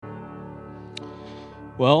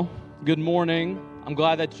Well, good morning. I'm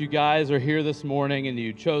glad that you guys are here this morning and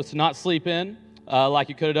you chose to not sleep in like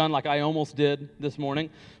you could have done, like I almost did this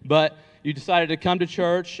morning. But you decided to come to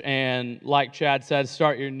church and, like Chad said,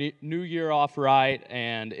 start your new year off right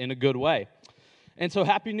and in a good way. And so,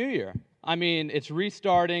 Happy New Year. I mean, it's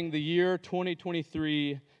restarting. The year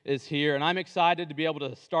 2023 is here, and I'm excited to be able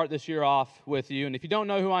to start this year off with you. And if you don't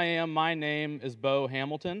know who I am, my name is Bo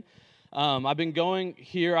Hamilton. I've been going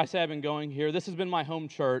here. I say I've been going here. This has been my home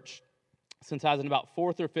church since I was in about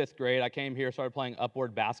 4th or 5th grade. I came here, started playing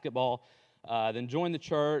upward basketball, then joined the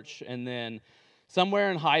church, and then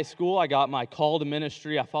somewhere in high school, I got my call to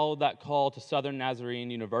ministry. I followed that call to Southern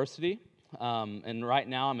Nazarene University, and right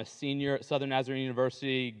now I'm a senior at Southern Nazarene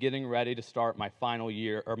University, getting ready to start my final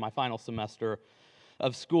year, or my final semester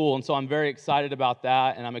of school, and so I'm very excited about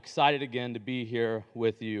that, and I'm excited again to be here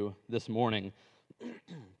with you this morning.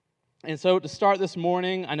 And so to start this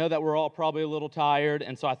morning, I know that we're all probably a little tired,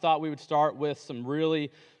 and so I thought we would start with some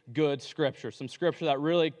really good scripture, some scripture that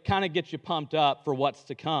really kind of gets you pumped up for what's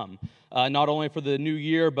to come, not only for the new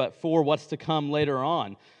year, but for what's to come later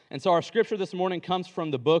on. And so our scripture this morning comes from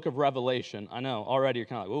the book of Revelation. I know, already you're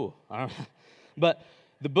kind of like, ooh, I don't know. But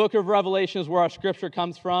the book of Revelation is where our scripture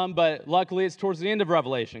comes from, but luckily it's towards the end of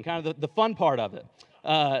Revelation, kind of the fun part of it.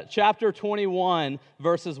 Chapter 21,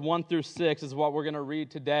 verses 1 through 6 is what we're going to read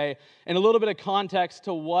today. And a little bit of context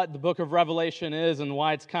to what the book of Revelation is and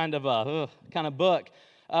why it's kind of a kind of book.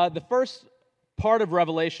 The first part of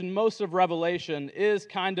Revelation, most of Revelation, is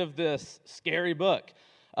kind of this scary book.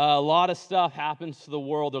 A lot of stuff happens to the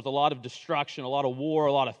world. There's a lot of destruction, a lot of war,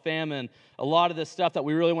 a lot of famine, a lot of this stuff that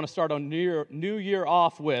we really want to start on New Year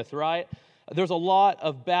off with, right? There's a lot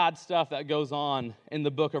of bad stuff that goes on in the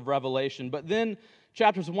book of Revelation. But then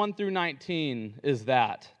chapters 1 through 19 is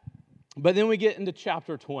that. But then we get into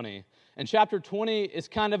chapter 20. And chapter 20 is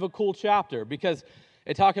kind of a cool chapter because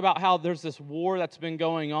it talks about how there's this war that's been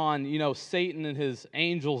going on, you know, Satan and his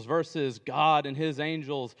angels versus God and his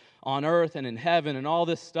angels on earth and in heaven, and all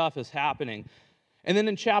this stuff is happening. And then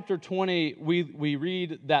in chapter 20, we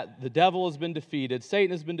read that the devil has been defeated,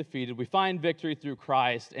 Satan has been defeated, we find victory through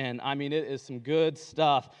Christ, and I mean, it is some good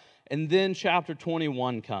stuff. And then chapter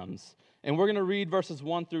 21 comes. And we're going to read verses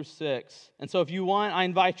 1 through 6. And so if you want, I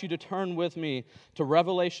invite you to turn with me to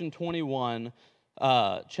Revelation 21,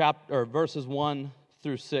 verses 1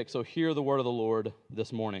 through 6. So hear the word of the Lord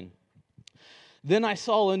this morning. Then I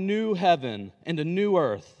saw a new heaven and a new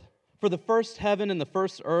earth, for the first heaven and the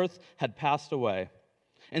first earth had passed away,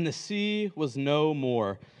 and the sea was no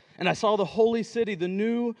more. And I saw the holy city, the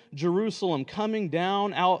new Jerusalem, coming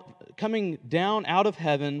down out of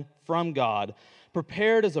heaven from God,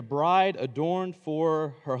 prepared as a bride adorned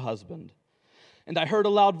for her husband. And I heard a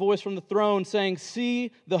loud voice from the throne saying,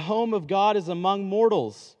 "See, the home of God is among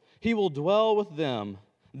mortals. He will dwell with them.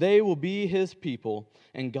 They will be his people,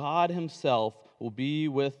 and God himself will be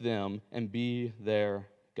with them and be their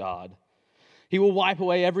God. He will wipe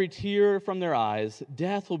away every tear from their eyes.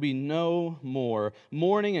 Death will be no more.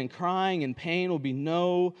 Mourning and crying and pain will be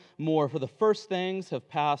no more, for the first things have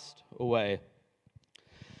passed away."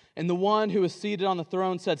 And the one who was seated on the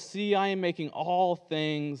throne said, "See, I am making all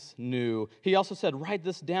things new." He also said, "Write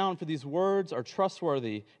this down, for these words are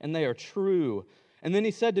trustworthy, and they are true." And then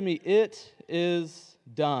he said to me, "It is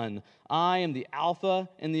done. I am the Alpha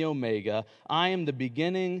and the Omega. I am the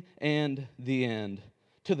beginning and the end.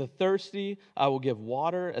 To the thirsty, I will give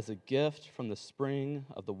water as a gift from the spring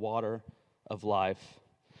of the water of life."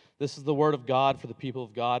 This is the word of God for the people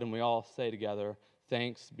of God, and we all say together,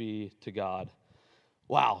 "Thanks be to God."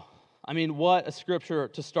 Wow. I mean, what a scripture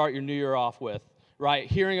to start your new year off with,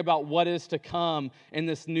 right? Hearing about what is to come in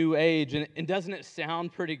this new age. And doesn't it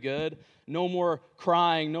sound pretty good? No more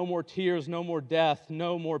crying, no more tears, no more death,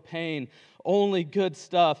 no more pain. Only good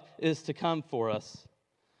stuff is to come for us.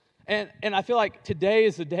 And I feel like today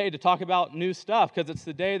is the day to talk about new stuff because it's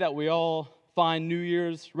the day that we all find New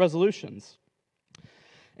Year's resolutions.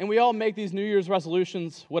 And we all make these New Year's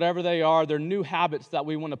resolutions, whatever they are. They're new habits that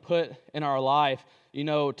we want to put in our life, you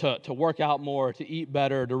know, to work out more, to eat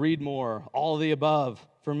better, to read more, all of the above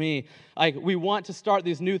for me. Like, we want to start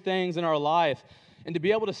these new things in our life. And to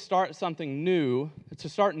be able to start something new, to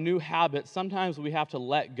start new habits, sometimes we have to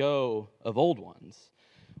let go of old ones.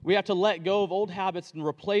 We have to let go of old habits and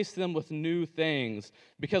replace them with new things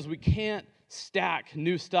because we can't stack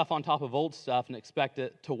new stuff on top of old stuff and expect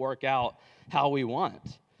it to work out how we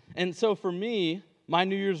want. And so for me, my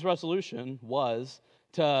New Year's resolution was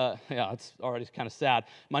it's already kind of sad.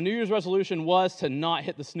 My New Year's resolution was to not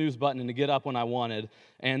hit the snooze button and to get up when I wanted.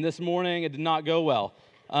 And this morning, it did not go well.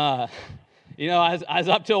 I was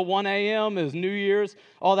up till 1 a.m., it was New Year's,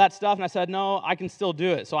 all that stuff, and I said, no, I can still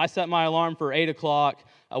do it. So I set my alarm for 8 o'clock.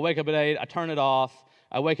 I wake up at 8, I turn it off.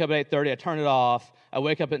 I wake up at 8:30, I turn it off. I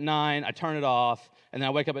wake up at 9, I turn it off. And then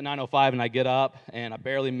I wake up at 9:05 and I get up, and I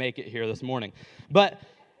barely make it here this morning.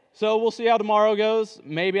 So we'll see how tomorrow goes.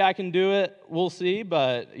 Maybe I can do it. We'll see.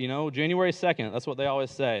 But, January 2nd, that's what they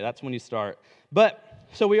always say. That's when you start.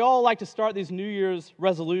 So we all like to start these New Year's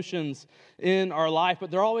resolutions in our life,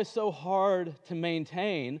 but they're always so hard to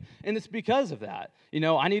maintain, and it's because of that.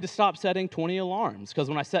 I need to stop setting 20 alarms, because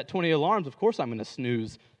when I set 20 alarms, of course I'm going to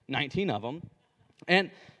snooze 19 of them.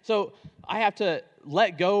 And so I have to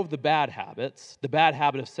let go of the bad habits, the bad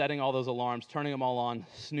habit of setting all those alarms, turning them all on,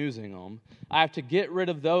 snoozing them. I have to get rid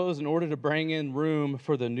of those in order to bring in room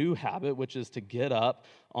for the new habit, which is to get up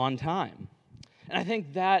on time. And I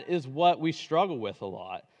think that is what we struggle with a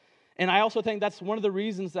lot. And I also think that's one of the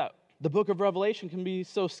reasons that the book of Revelation can be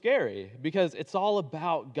so scary, because it's all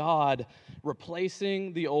about God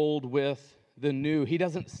replacing the old with the new. He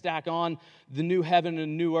doesn't stack on the new heaven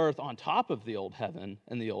and new earth on top of the old heaven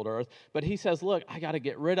and the old earth, but he says, look, I got to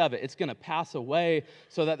get rid of it. It's going to pass away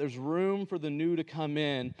so that there's room for the new to come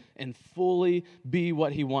in and fully be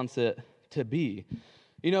what he wants it to be.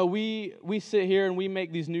 We sit here and we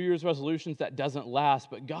make these New Year's resolutions that doesn't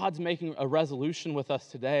last, but God's making a resolution with us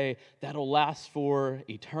today that'll last for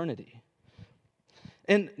eternity.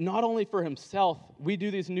 And not only for himself, we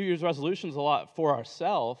do these New Year's resolutions a lot for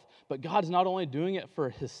ourselves, but God's not only doing it for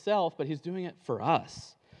himself, but he's doing it for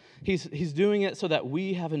us. He's doing it so that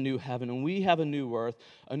we have a new heaven and we have a new earth,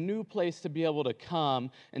 a new place to be able to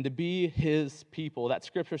come and to be his people. That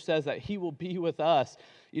scripture says that he will be with us.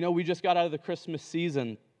 We just got out of the Christmas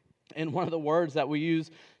season, and one of the words that we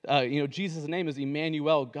use, Jesus' name is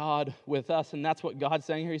Emmanuel, God with us, and that's what God's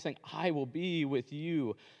saying here. He's saying, I will be with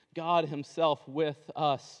you, God himself with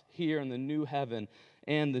us here in the new heaven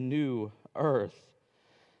and the new earth.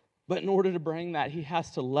 But in order to bring that, he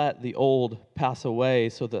has to let the old pass away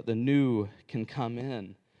so that the new can come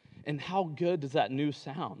in. And how good does that new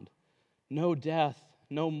sound? No death,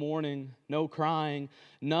 no mourning, no crying,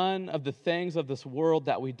 none of the things of this world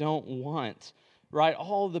that we don't want, right?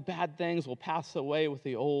 All the bad things will pass away with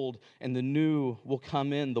the old, and the new will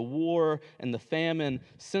come in. The war and the famine,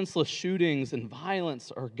 senseless shootings and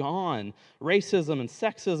violence are gone. Racism and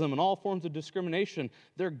sexism and all forms of discrimination,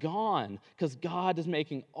 they're gone because God is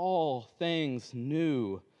making all things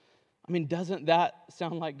new. Doesn't that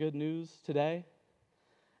sound like good news today?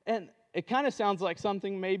 And it kind of sounds like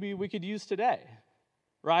something maybe we could use today.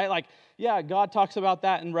 Right? God talks about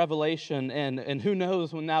that in Revelation, and who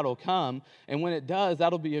knows when that'll come, and when it does,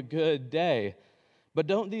 that'll be a good day. But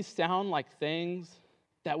don't these sound like things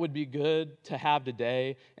that would be good to have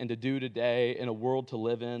today and to do today in a world to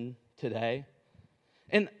live in today?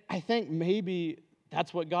 And I think maybe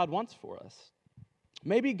that's what God wants for us.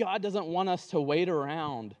 Maybe God doesn't want us to wait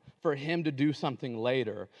around for him to do something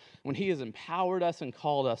later, when he has empowered us and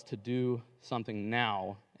called us to do something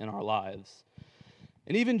now in our lives.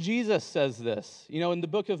 And even Jesus says this, in the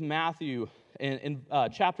book of Matthew, in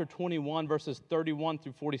chapter 21, verses 31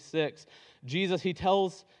 through 46, Jesus, he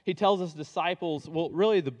tells his disciples,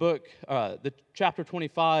 the chapter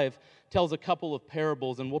 25 tells a couple of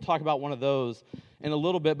parables, and we'll talk about one of those in a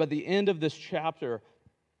little bit, but the end of this chapter,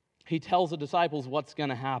 he tells the disciples what's going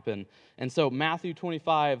to happen. And so Matthew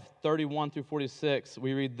 25, 31 through 46,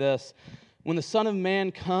 we read this, when the Son of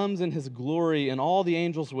Man comes in his glory and all the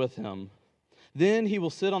angels with him, then he will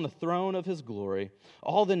sit on the throne of his glory.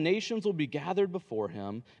 All the nations will be gathered before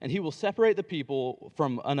him, and he will separate the people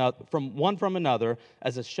from one from another,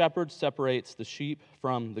 as a shepherd separates the sheep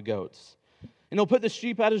from the goats. And he'll put the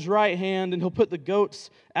sheep at his right hand, and he'll put the goats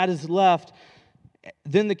at his left.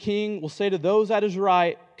 Then the king will say to those at his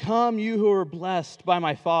right, come, you who are blessed by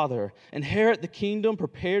my Father, inherit the kingdom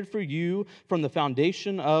prepared for you from the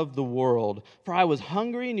foundation of the world. For I was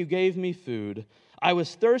hungry, and you gave me food. I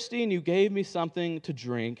was thirsty, and you gave me something to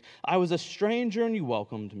drink. I was a stranger, and you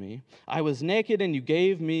welcomed me. I was naked, and you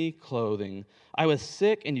gave me clothing. I was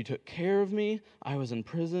sick, and you took care of me. I was in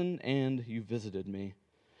prison, and you visited me.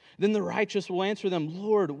 Then the righteous will answer them,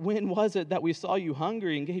 Lord, when was it that we saw you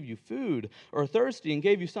hungry and gave you food, or thirsty and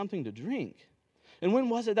gave you something to drink? And when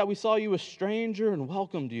was it that we saw you a stranger and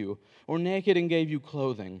welcomed you, or naked and gave you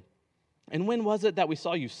clothing? And when was it that we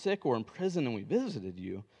saw you sick or in prison and we visited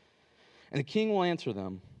you? And the king will answer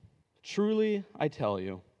them, truly I tell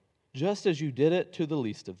you, just as you did it to the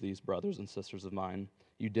least of these brothers and sisters of mine,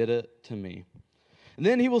 you did it to me. And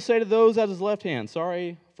then he will say to those at his left hand,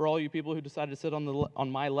 sorry for all you people who decided to sit on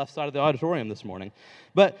my left side of the auditorium this morning,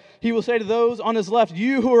 but he will say to those on his left,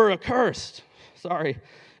 you who are accursed,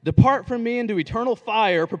 Depart from me into eternal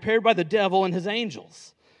fire prepared by the devil and his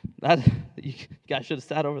angels. You guys should have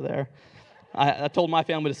sat over there. I told my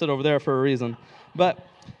family to sit over there for a reason. But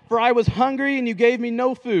for I was hungry, and you gave me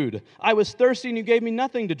no food. I was thirsty, and you gave me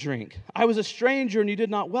nothing to drink. I was a stranger, and you did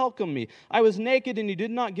not welcome me. I was naked, and you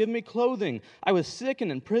did not give me clothing. I was sick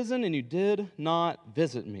and in prison, and you did not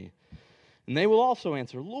visit me. And they will also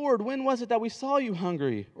answer, Lord, when was it that we saw you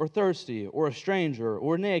hungry or thirsty or a stranger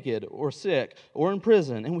or naked or sick or in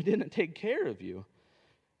prison, and we didn't take care of you?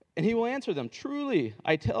 And he will answer them, truly,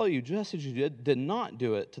 I tell you, just as you did not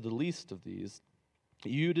do it to the least of these,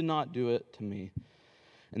 you did not do it to me.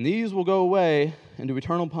 And these will go away into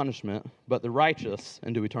eternal punishment, but the righteous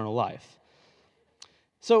into eternal life.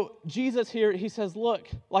 So Jesus here, he says, look,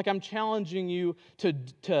 like I'm challenging you to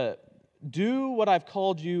do what I've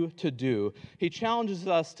called you to do. He challenges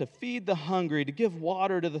us to feed the hungry, to give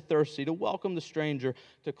water to the thirsty, to welcome the stranger,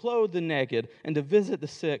 to clothe the naked, and to visit the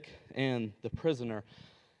sick and the prisoner.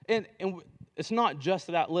 And it's not just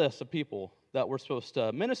that list of people that we're supposed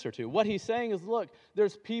to minister to. What he's saying is, look,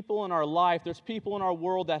 there's people in our life, there's people in our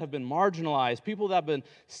world that have been marginalized, people that have been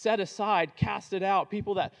set aside, casted out,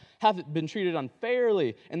 people that have been treated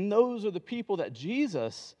unfairly, and those are the people that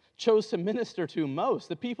Jesus chose to minister to most.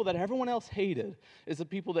 The people that everyone else hated is the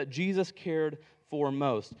people that Jesus cared for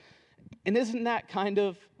most. And isn't that kind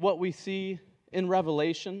of what we see in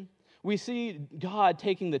Revelation? We see God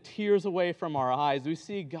taking the tears away from our eyes. We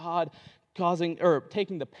see God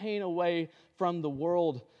taking the pain away from the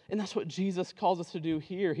world. And that's what Jesus calls us to do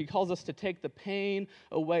here. He calls us to take the pain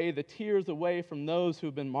away, the tears away from those who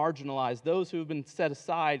have been marginalized, those who have been set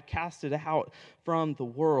aside, casted out from the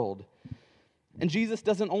world. And Jesus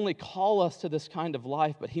doesn't only call us to this kind of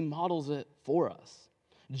life, but he models it for us.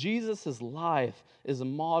 Jesus' life is a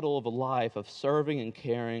model of a life of serving and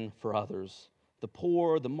caring for others. The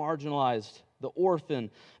poor, the marginalized, the orphan,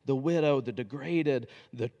 the widow, the degraded,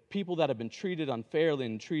 the people that have been treated unfairly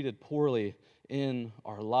and treated poorly in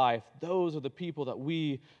our life. Those are the people that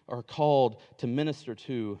we are called to minister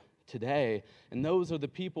to today. And those are the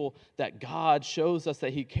people that God shows us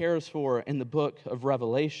that he cares for in the book of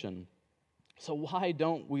Revelation. So why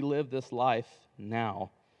don't we live this life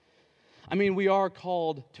now? I mean, we are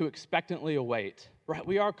called to expectantly await, right?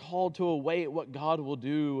 We are called to await what God will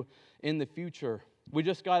do in the future. We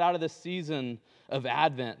just got out of this season of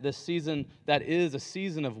Advent, this season that is a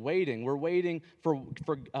season of waiting. We're waiting for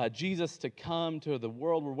Jesus to come to the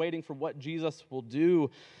world. We're waiting for what Jesus will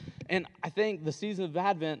do. And I think the season of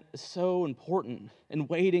Advent is so important, and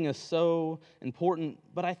waiting is so important.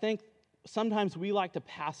 But I think sometimes we like to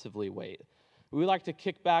passively wait. We like to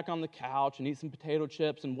kick back on the couch and eat some potato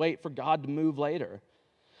chips and wait for God to move later.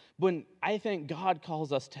 When I think God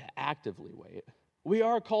calls us to actively wait. We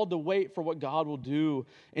are called to wait for what God will do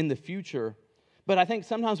in the future. But I think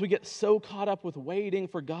sometimes we get so caught up with waiting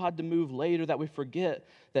for God to move later that we forget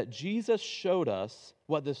that Jesus showed us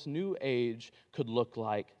what this new age could look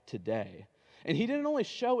like today. And he didn't only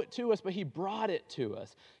show it to us, but he brought it to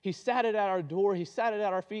us. He sat it at our door, he sat it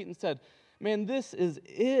at our feet and said, man, this is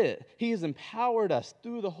it. He has empowered us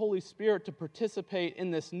through the Holy Spirit to participate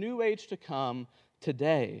in this new age to come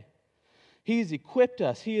today. He's equipped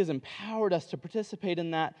us. He has empowered us to participate in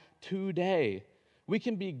that today. We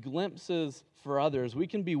can be glimpses for others. We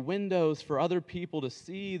can be windows for other people to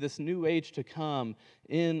see this new age to come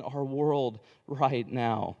in our world right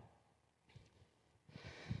now.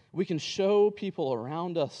 We can show people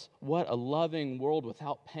around us what a loving world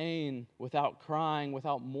without pain, without crying,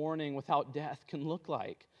 without mourning, without death can look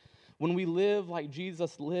like. When we live like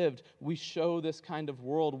Jesus lived, we show this kind of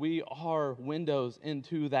world. We are windows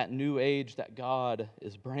into that new age that God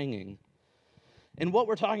is bringing. And what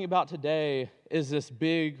we're talking about today is this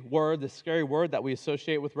big word, this scary word that we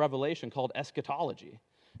associate with Revelation called eschatology,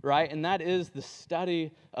 right? And that is the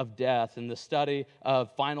study of death and the study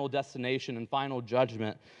of final destination and final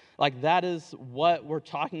judgment. Like that is what we're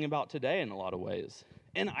talking about today in a lot of ways.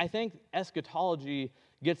 And I think eschatology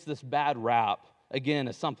gets this bad rap again,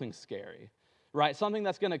 as something scary, right? Something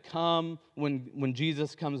that's going to come when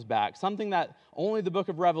Jesus comes back. Something that only the book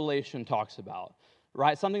of Revelation talks about,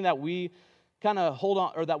 right? Something that we kind of hold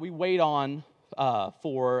on, or that we wait on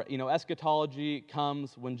for. Eschatology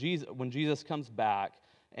comes when Jesus comes back,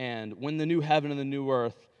 and when the new heaven and the new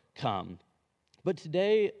earth come. But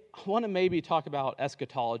today, I want to maybe talk about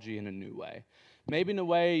eschatology in a new way. Maybe in a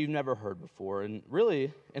way you've never heard before, and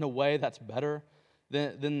really in a way that's better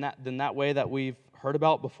than that way that we've heard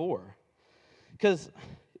about before. Because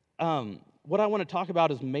what I want to talk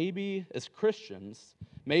about is maybe as Christians,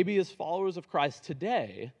 maybe as followers of Christ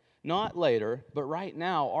today, not later, but right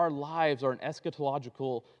now, our lives are an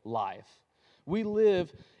eschatological life. We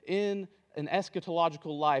live in an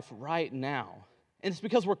eschatological life right now. And it's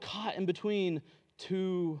because we're caught in between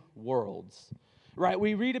two worlds, right?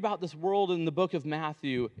 We read about this world in the book of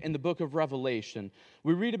Matthew, in the book of Revelation.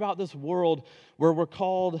 We read about this world where we're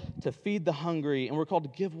called to feed the hungry, and we're called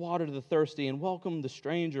to give water to the thirsty, and welcome the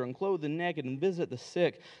stranger, and clothe the naked, and visit the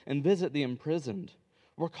sick, and visit the imprisoned.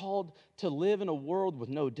 We're called to live in a world with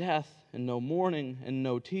no death, and no mourning, and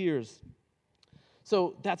no tears.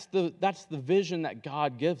 So that's the vision that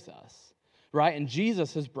God gives us, right? And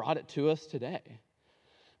Jesus has brought it to us today.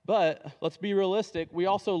 But let's be realistic. We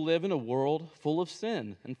also live in a world full of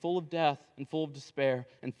sin and full of death and full of despair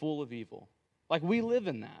and full of evil. Like, we live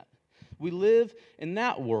in that. We live in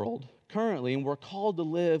that world currently, and we're called to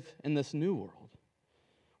live in this new world.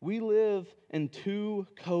 We live in two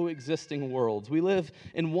coexisting worlds. We live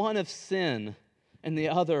in one of sin and the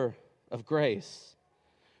other of grace.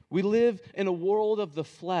 We live in a world of the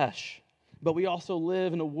flesh, but we also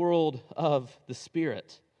live in a world of the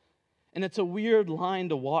Spirit. And it's a weird line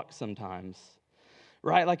to walk sometimes,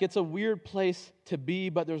 right? Like, it's a weird place to be,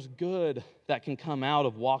 but there's good that can come out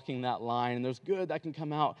of walking that line, and there's good that can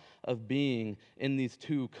come out of being in these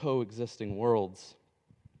two coexisting worlds.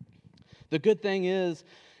 The good thing is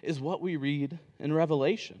what we read in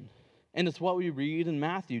Revelation, and it's what we read in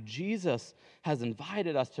Matthew. Jesus has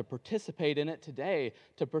invited us to participate in it today,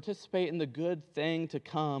 to participate in the good thing to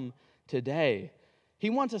come today. He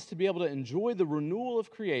wants us to be able to enjoy the renewal of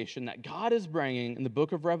creation that God is bringing in the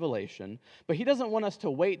book of Revelation, but He doesn't want us to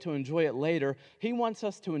wait to enjoy it later. He wants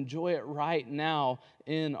us to enjoy it right now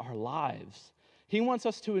in our lives. He wants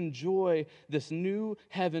us to enjoy this new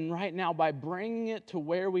heaven right now by bringing it to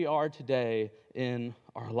where we are today in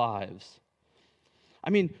our lives. I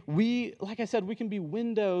mean, like I said, we can be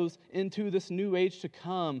windows into this new age to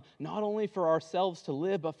come, not only for ourselves to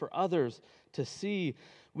live, but for others to see.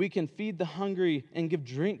 We can feed the hungry and give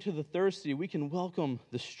drink to the thirsty. We can welcome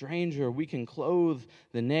the stranger. We can clothe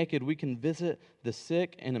the naked. We can visit the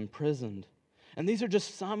sick and imprisoned. And these are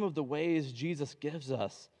just some of the ways Jesus gives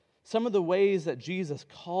us, some of the ways that Jesus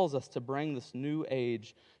calls us to bring this new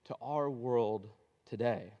age to our world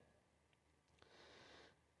today.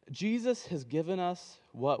 Jesus has given us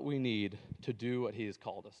what we need to do what He has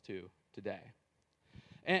called us to today.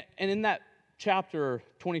 And in that chapter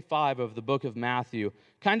 25 of the book of Matthew,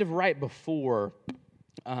 kind of right before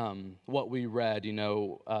what we read,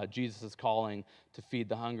 Jesus is calling to feed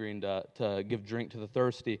the hungry and to give drink to the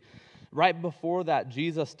thirsty. Right before that,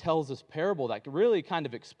 Jesus tells this parable that really kind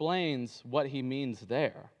of explains what He means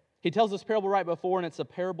there. He tells this parable right before, and it's a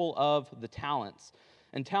parable of the talents.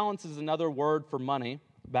 And talents is another word for money.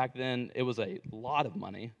 Back then, it was a lot of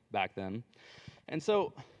money back then. And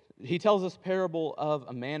so He tells this parable of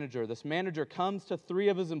a manager. This manager comes to 3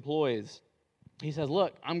 of his employees. He says,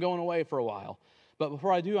 look, I'm going away for a while. But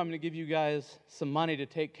before I do, I'm going to give you guys some money to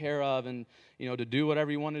take care of and, to do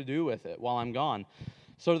whatever you want to do with it while I'm gone.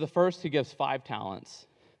 So to the first, he gives 5 talents.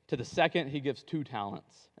 To the second, he gives 2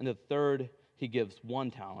 talents. And to the third, he gives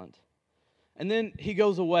 1 talent. And then he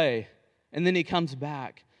goes away, and then he comes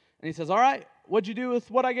back. And he says, all right, what'd you do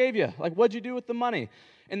with what I gave you? Like, what'd you do with the money?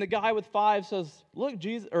 And the guy with 5 says, look,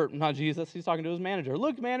 Jesus, or not Jesus, he's talking to his manager.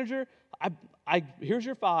 Look, manager, here's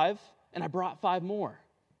your 5, and I brought 5 more.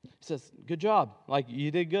 He says, good job. Like,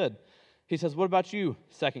 you did good. He says, what about you,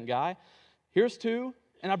 second guy? Here's 2,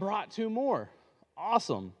 and I brought 2 more.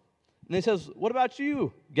 Awesome. And he says, what about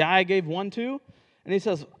you, guy I gave 1 to? And he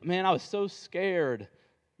says, man, I was so scared,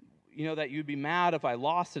 that you'd be mad if I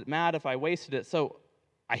lost it, mad if I wasted it. So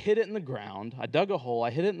I hid it in the ground. I dug a hole.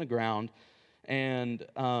 I hid it in the ground. And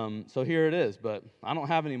so here it is, but I don't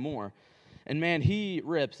have any more. And man, he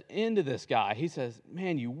rips into this guy. He says,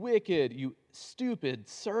 man, you wicked, you stupid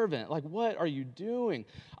servant. Like, what are you doing?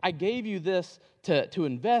 I gave you this to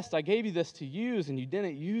invest. I gave you this to use, and you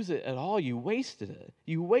didn't use it at all. You wasted it.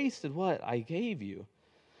 You wasted what I gave you.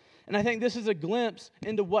 And I think this is a glimpse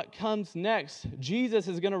into what comes next. Jesus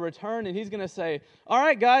is going to return, and He's going to say, all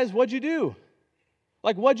right, guys, what'd you do?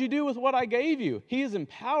 Like, what'd you do with what I gave you? He has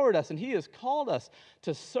empowered us, and He has called us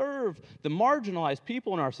to serve the marginalized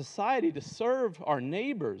people in our society, to serve our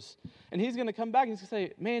neighbors. And He's going to come back and He's going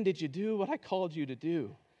to say, man, did you do what I called you to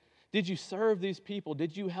do? Did you serve these people?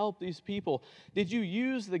 Did you help these people? Did you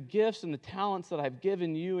use the gifts and the talents that I've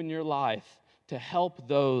given you in your life to help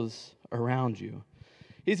those around you?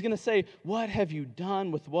 He's going to say, what have you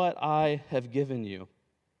done with what I have given you?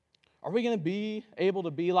 Are we going to be able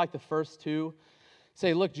to be like the first 2?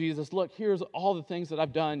 Say, look, Jesus, look, here's all the things that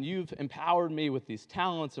I've done. You've empowered me with these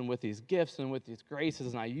talents and with these gifts and with these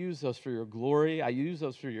graces, and I use those for your glory. I use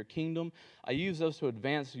those for your kingdom. I use those to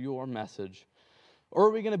advance your message. Or are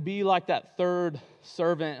we going to be like that third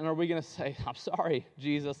servant, and are we going to say, I'm sorry,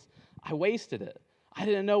 Jesus, I wasted it. I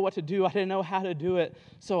didn't know what to do. I didn't know how to do it.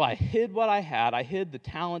 So I hid what I had. I hid the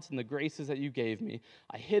talents and the graces that you gave me.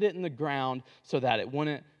 I hid it in the ground so that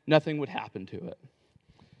nothing would happen to it.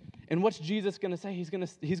 And what's Jesus going to say? He's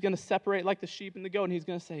going to separate like the sheep and the goat, and he's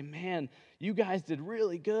going to say, man, you guys did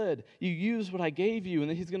really good. You used what I gave you. And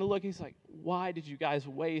then he's going to look, and he's like, why did you guys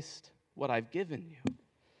waste what I've given you?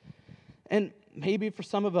 And maybe for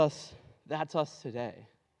some of us, that's us today.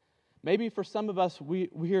 Maybe for some of us,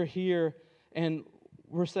 we are here and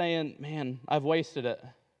we're saying, man, I've wasted it,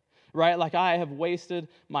 right? Like I have wasted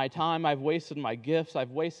my time. I've wasted my gifts.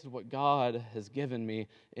 I've wasted what God has given me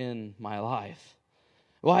in my life.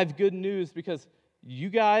 Well, I have good news because you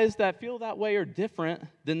guys that feel that way are different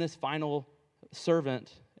than this final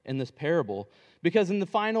servant in this parable. Because in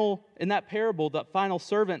that parable, that final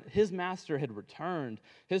servant, his master had returned.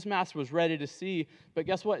 His master was ready to see. But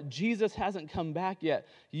guess what? Jesus hasn't come back yet.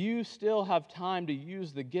 You still have time to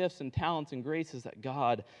use the gifts and talents and graces that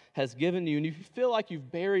God has given you. And if you feel like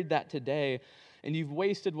you've buried that today and you've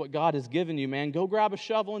wasted what God has given you, man, go grab a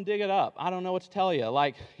shovel and dig it up. I don't know what to tell you.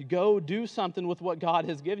 Like, go do something with what God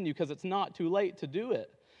has given you because it's not too late to do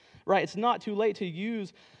it. Right? It's not too late to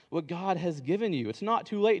use what God has given you. It's not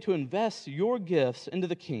too late to invest your gifts into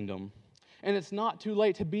the kingdom. And it's not too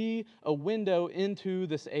late to be a window into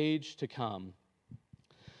this age to come.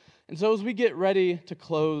 And so as we get ready to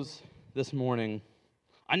close this morning,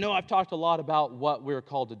 I know I've talked a lot about what we're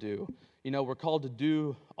called to do. You know, we're called to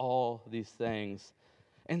do all these things.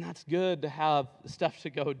 And that's good to have stuff to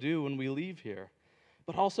go do when we leave here.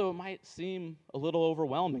 But also it might seem a little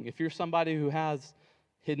overwhelming. If you're somebody who has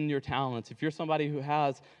hidden your talents, if you're somebody who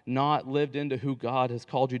has not lived into who God has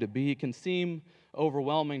called you to be, it can seem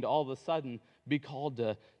overwhelming to all of a sudden be called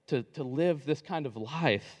to live this kind of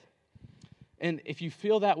life. And if you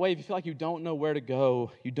feel that way, if you feel like you don't know where to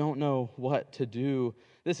go, you don't know what to do,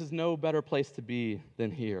 this is no better place to be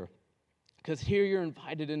than here. Because here you're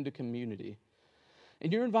invited into community.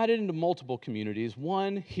 And you're invited into multiple communities.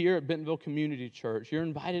 One, here at Bentonville Community Church, you're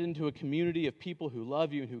invited into a community of people who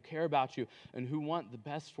love you and who care about you and who want the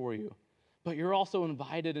best for you. But you're also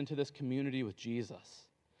invited into this community with Jesus.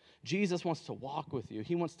 Jesus wants to walk with you.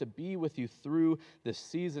 He wants to be with you through this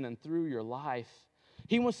season and through your life.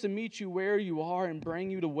 He wants to meet you where you are and bring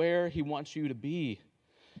you to where He wants you to be.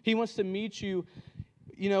 He wants to meet you,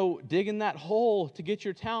 digging that hole to get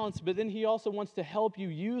your talents, but then He also wants to help you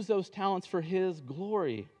use those talents for His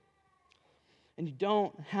glory. And you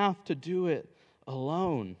don't have to do it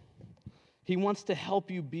alone. He wants to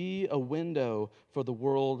help you be a window for the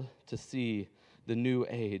world to see the new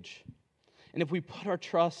age. And if we put our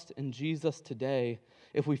trust in Jesus today,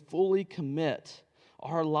 if we fully commit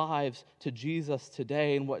our lives to Jesus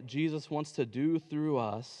today and what Jesus wants to do through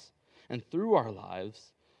us and through our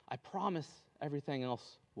lives, I promise everything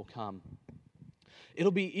else will come.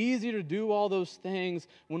 It'll be easier to do all those things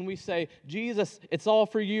when we say, Jesus, it's all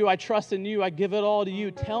for you. I trust in you. I give it all to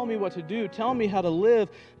you. Tell me what to do. Tell me how to live.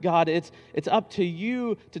 God, it's up to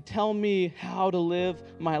you to tell me how to live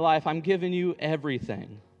my life. I'm giving you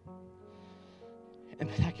everything. And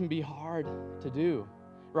that can be hard to do,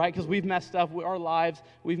 right? Because we've messed up our lives.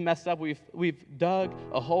 We've messed up. We've dug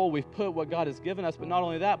a hole. We've put what God has given us. But not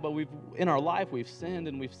only that, but in our life, we've sinned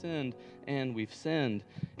and we've sinned and we've sinned.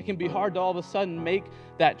 It can be hard to all of a sudden make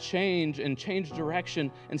that change and change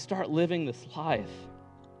direction and start living this life.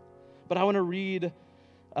 But I want to read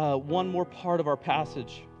one more part of our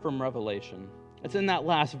passage from Revelation. It's in that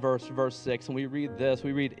last verse, verse 6, and we read this.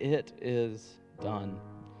 We read, "It is done."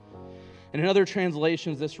 And in other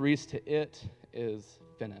translations, this reads to "It is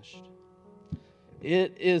finished."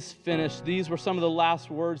 It is finished. These were some of the last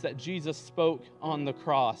words that Jesus spoke on the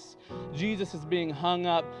cross. Jesus is being hung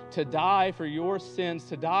up to die for your sins,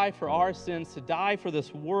 to die for our sins, to die for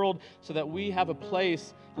this world so that we have a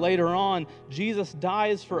place later on. Jesus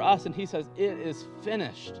dies for us and He says, "It is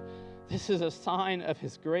finished." This is a sign of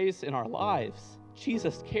His grace in our lives.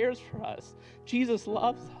 Jesus cares for us. Jesus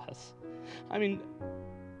loves us.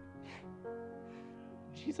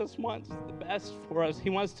 Jesus wants the best for us.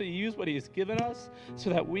 He wants to use what He's given us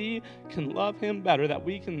so that we can love Him better, that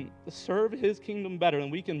we can serve His kingdom better,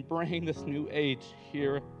 and we can bring this new age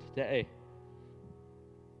here today.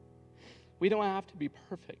 We don't have to be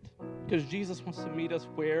perfect because Jesus wants to meet us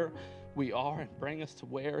where we are and bring us to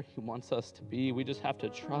where He wants us to be. We just have to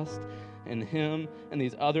trust in Him, and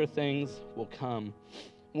these other things will come.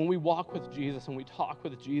 when we walk with Jesus and we talk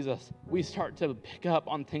with Jesus, we start to pick up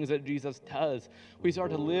on things that Jesus does. We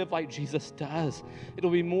start to live like Jesus does.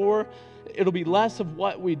 It'll be less of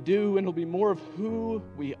what we do, and it'll be more of who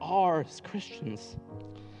we are as Christians.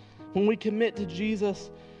 When we commit to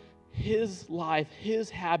Jesus, his life, his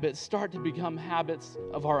habits start to become habits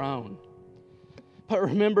of our own. But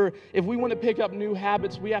remember, if we want to pick up new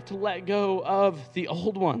habits, we have to let go of the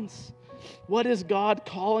old ones. What is God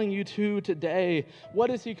calling you to today? What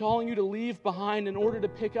is he calling you to leave behind in order to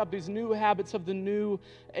pick up these new habits of the new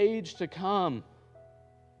age to come?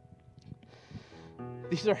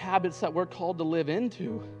 These are habits that we're called to live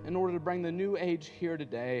into in order to bring the new age here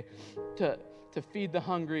today, to feed the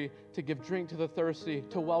hungry, to give drink to the thirsty,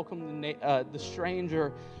 to welcome the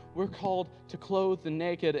stranger. We're called to clothe the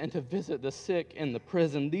naked and to visit the sick in the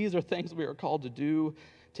prison. These are things we are called to do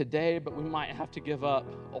today, but we might have to give up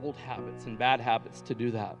old habits and bad habits to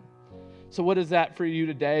do that. So what is that for you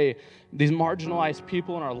today? These marginalized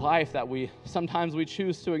people in our life that sometimes we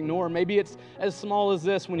choose to ignore. Maybe it's as small as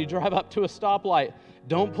this: when you drive up to a stoplight,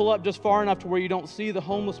 don't pull up just far enough to where you don't see the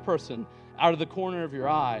homeless person out of the corner of your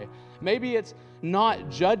eye. Maybe it's not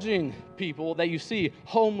judging people that you see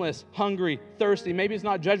homeless, hungry, thirsty. Maybe it's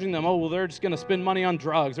not judging them. Oh, well, they're just going to spend money on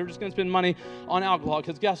drugs. They're just going to spend money on alcohol.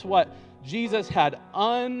 Because guess what? Jesus had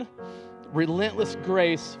unrelentless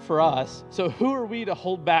grace for us. So who are we to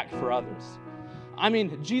hold back for others? I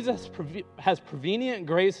mean, Jesus has prevenient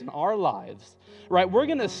grace in our lives, right? We're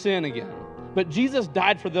going to sin again, but Jesus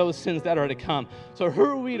died for those sins that are to come. So who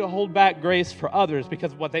are we to hold back grace for others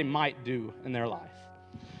because of what they might do in their life?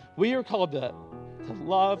 We are called to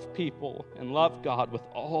love people and love God with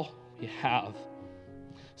all we have.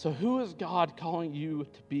 So who is God calling you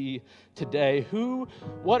to be today?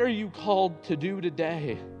 What are you called to do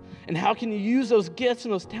today? And how can you use those gifts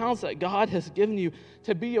and those talents that God has given you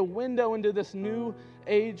to be a window into this new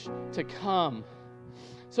age to come?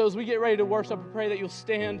 So as we get ready to worship, I pray that you'll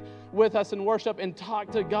stand with us and worship and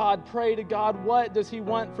talk to God. Pray to God, what does he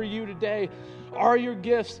want for you today? Are your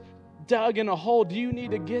gifts dug in a hole? Do you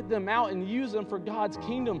need to get them out and use them for God's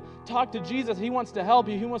kingdom? Talk to Jesus. He wants to help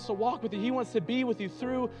you. He wants to walk with you. He wants to be with you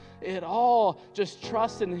through it all. Just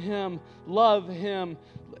trust in him. Love him.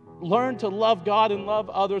 Learn to love God and love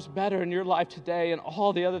others better in your life today, and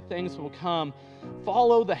all the other things will come.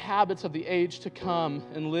 Follow the habits of the age to come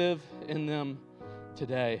and live in them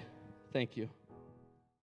today. Thank you.